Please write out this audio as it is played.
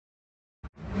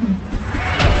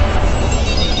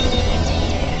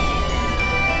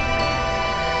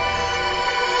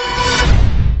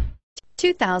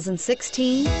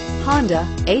2016 Honda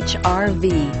HR-V.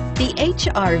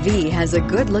 The HR-V has a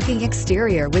good-looking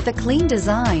exterior with a clean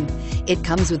design. It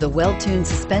comes with a well-tuned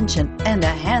suspension and a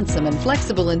handsome and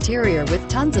flexible interior with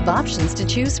tons of options to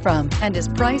choose from and is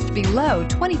priced below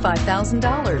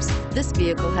 $25,000. This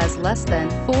vehicle has less than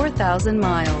 4,000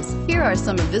 miles. Here are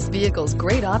some of this vehicle's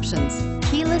great options: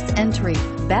 keyless entry,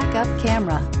 backup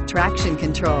camera, traction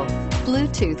control,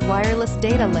 Bluetooth wireless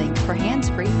data link for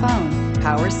hands-free phone,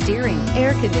 power steering,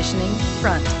 air conditioning,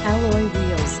 front alloy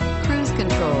wheels, cruise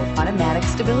control, automatic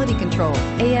stability control,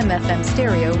 AM/FM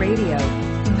stereo radio.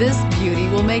 This beauty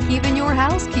will make even your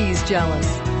house keys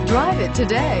jealous. Drive it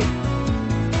today.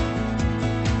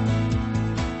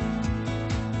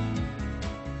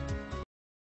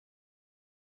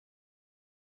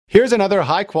 Here's another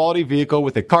high-quality vehicle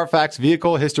with a Carfax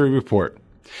Vehicle History Report.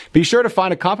 Be sure to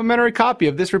find a complimentary copy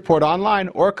of this report online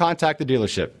or contact the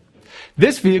dealership.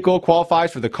 This vehicle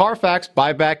qualifies for the Carfax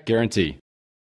Buyback Guarantee.